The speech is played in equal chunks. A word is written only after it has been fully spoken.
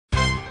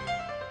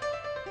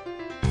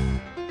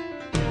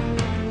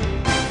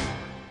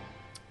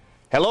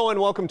Hello and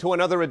welcome to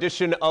another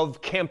edition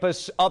of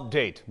Campus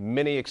Update.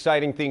 Many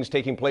exciting things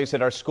taking place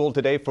at our school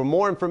today. For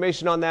more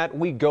information on that,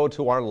 we go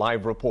to our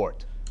live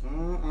report.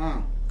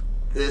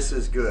 This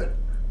is good.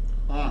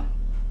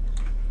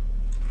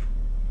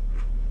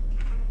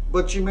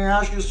 But you may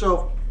ask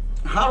yourself,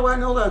 how do I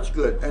know that's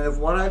good? And if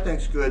what I think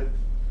is good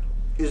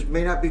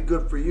may not be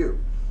good for you.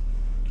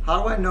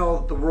 How do I know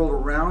that the world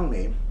around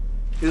me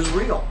is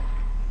real?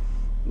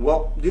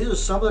 Well, these are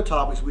some of the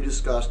topics we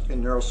discussed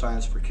in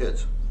Neuroscience for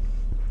Kids.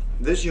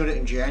 This unit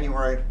in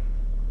January,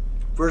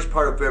 first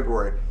part of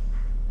February,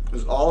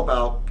 is all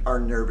about our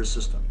nervous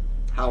system,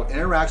 how it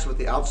interacts with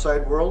the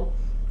outside world,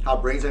 how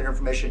it brings that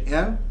information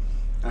in,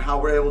 and how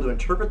we're able to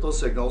interpret those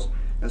signals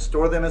and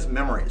store them as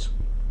memories.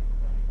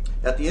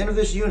 At the end of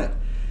this unit,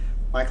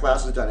 my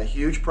class has done a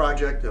huge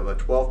project of a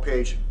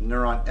 12-page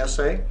neuron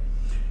essay,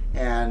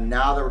 and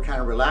now that we're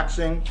kind of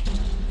relaxing,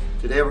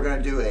 today we're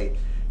going to do a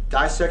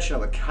dissection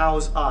of a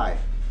cow's eye,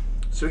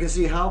 so we can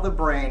see how the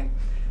brain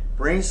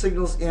brings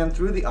signals in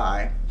through the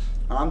eye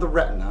on the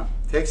retina,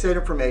 takes that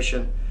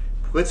information,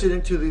 puts it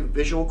into the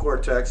visual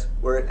cortex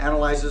where it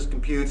analyzes,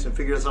 computes, and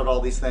figures out all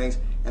these things,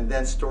 and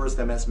then stores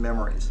them as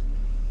memories.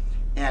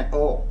 And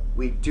oh,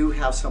 we do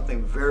have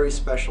something very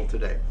special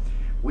today.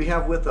 We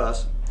have with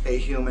us a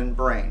human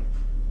brain.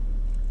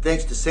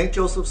 Thanks to St.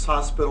 Joseph's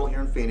Hospital here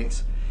in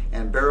Phoenix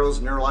and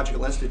Barrows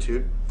Neurological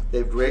Institute,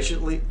 they've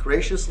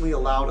graciously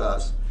allowed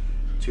us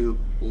to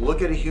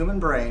look at a human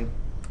brain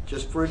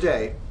just for a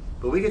day,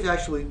 but we get to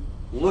actually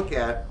look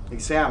at,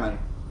 examine,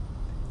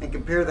 and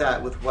compare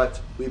that with what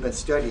we've been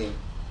studying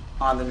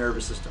on the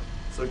nervous system.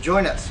 So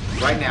join us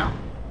right now.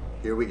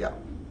 Here we go.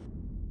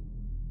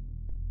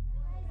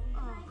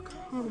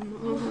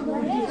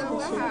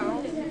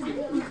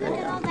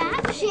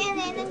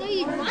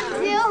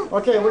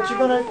 Okay, what you're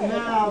going to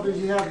now is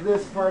you have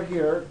this part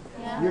here.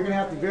 You're going to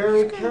have to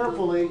very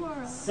carefully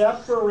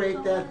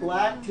separate that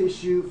black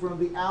tissue from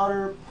the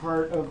outer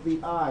part of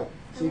the eye.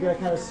 So you're going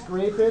to kind of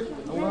scrape it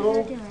a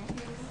little.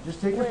 Just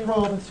take your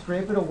probe and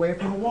scrape it away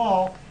from the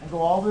wall and go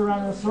all the way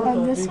around in a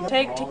circle.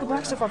 Take the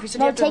black stuff off. You said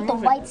no, you have to take the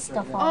remove white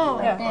stuff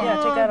off. Oh, yeah,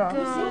 take that off.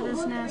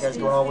 You guys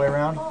going all the way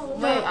around?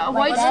 Wait,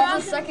 white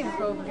stuff? The second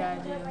probe guy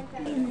did.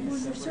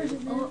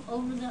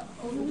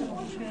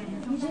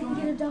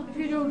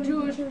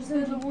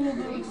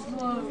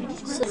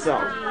 So,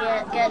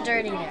 Get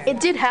dirty there.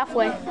 It did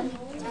halfway.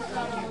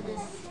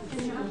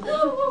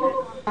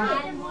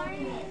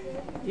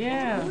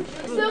 Yeah.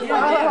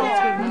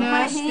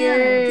 Nasty.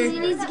 He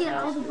needs to get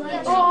all the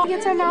blood. Oh,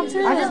 get time out too.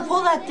 I just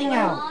pulled that thing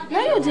out.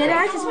 No, you didn't.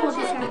 I just pulled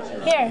this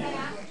out. Here.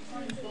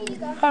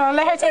 Hold on,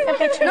 let her take the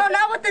picture. No,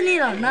 not with the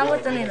needle. Not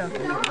with the needle.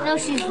 No,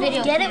 she's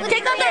video. Get it with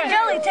Take out that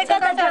jelly. Take out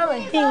that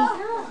jelly.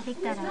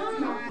 Take that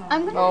out.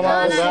 I'm gonna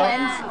almost.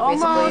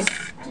 Almost.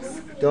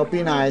 Don't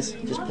be nice.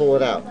 Just pull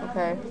it out.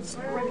 Okay.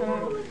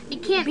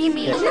 It can't be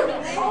me.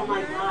 Oh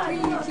my god.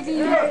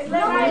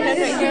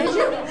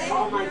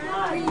 Oh my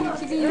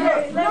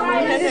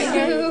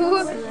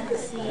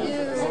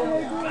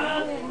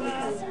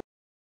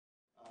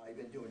You've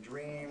been doing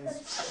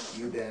dreams,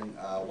 you've been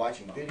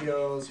watching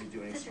videos, you're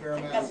doing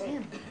experiments,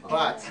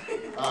 but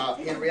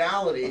in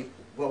reality,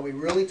 what we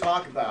really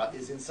talk about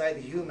is inside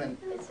the human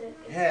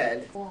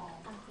head.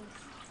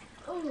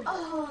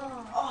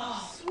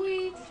 Oh,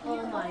 sweet.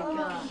 Oh my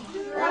god.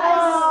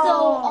 That's so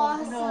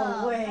awesome.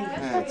 No way.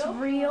 That's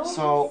real?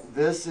 So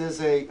this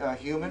is a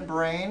human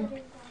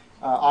brain.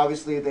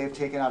 Obviously, they've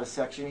taken out a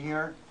section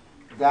here.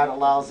 That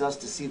allows us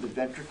to see the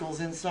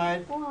ventricles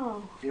inside. Whoa.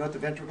 Do you know what the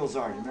ventricles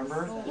are?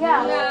 Remember?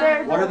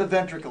 Yeah. What are the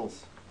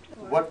ventricles?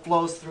 What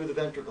flows through the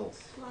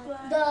ventricles?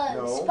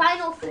 The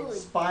spinal fluid.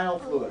 Spinal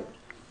fluid.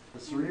 The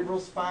cerebral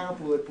spinal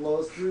fluid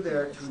flows through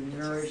there to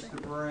nourish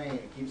the brain.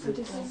 It keeps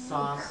it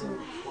soft and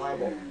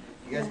pliable.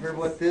 You guys remember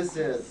what this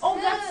is? Oh,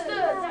 that's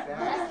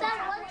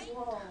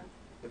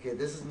Okay,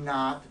 this is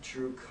not the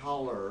true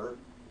color.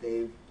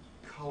 They've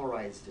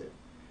colorized it.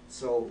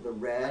 So the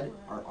red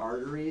are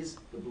arteries,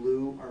 the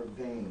blue are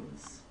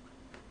veins.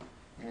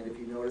 And if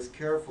you notice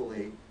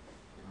carefully,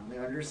 on the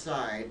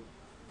underside,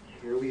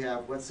 here we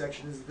have, what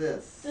section is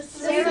this? The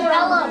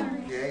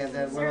cerebellum. Okay, and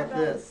then what about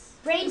this?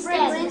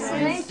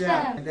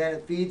 Brainstem. And then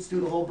it feeds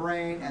through the whole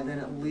brain, and then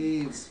it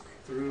leaves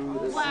through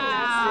the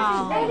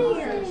Wow.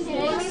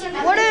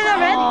 What are the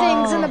red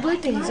things and the blue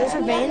things? Those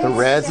are veins? The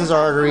reds is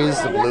arteries,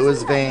 the blue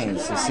is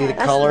veins. You see the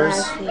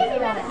colors?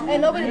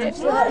 And nobody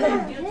touched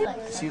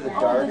that. See the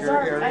darker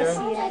area?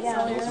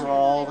 Those are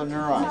all the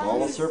neurons, all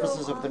the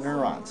surfaces of the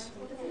neurons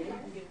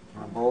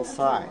on both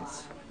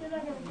sides.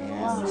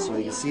 And so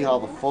you can see how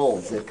the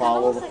folds, they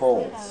follow the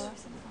folds.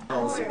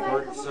 All the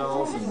support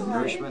cells and the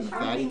nourishment and the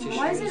fatty tissues.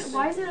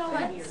 Why is it all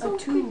like a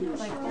tube?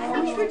 Like,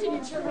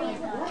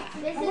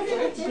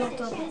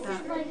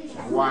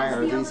 Why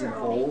are these in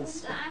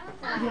folds?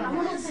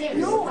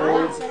 It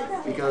folds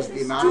because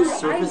the amount of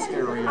surface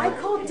area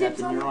that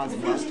the neurons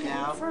must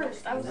have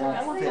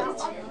won't fit.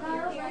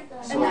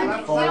 So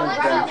you fold them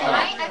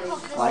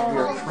up, like we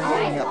are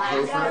cleaning up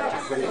paper to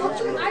put it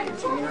into a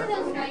container.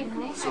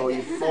 So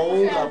you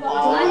fold up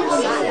all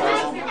the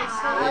cerebellum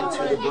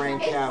into the brain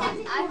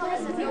cavity.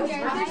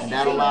 And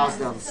that allows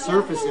the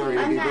surface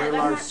area to be a very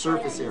large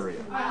surface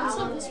area,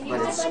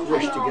 but it's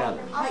squished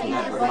together. So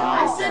that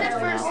allows that to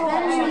happen.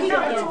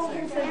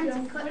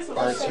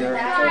 Parts here.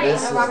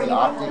 This is the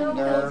optic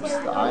nerves,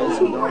 the eyes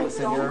are going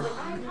within here.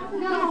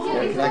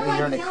 They're connecting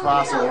here and they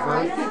cross over.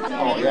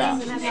 Oh yeah.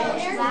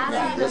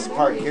 Yeah, this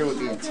part here would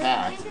be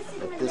intact,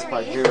 but this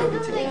part here would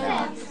be taken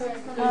out.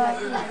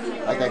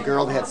 Like that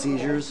girl that had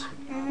seizures.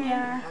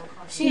 Yeah.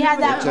 She had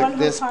that They took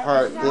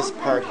this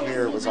part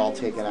here was all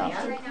taken out. This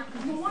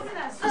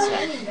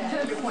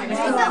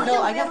half.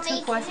 I got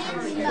 2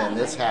 questions. And then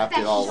this half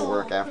did all the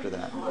work after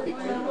that.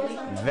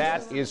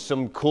 That is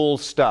some cool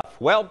stuff.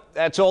 Well,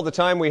 that's all the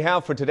time we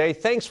have for today.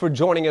 Thanks for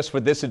joining us for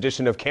this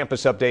edition of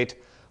Campus Update.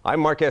 I'm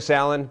Mark S.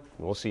 Allen, and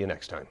we'll see you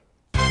next time.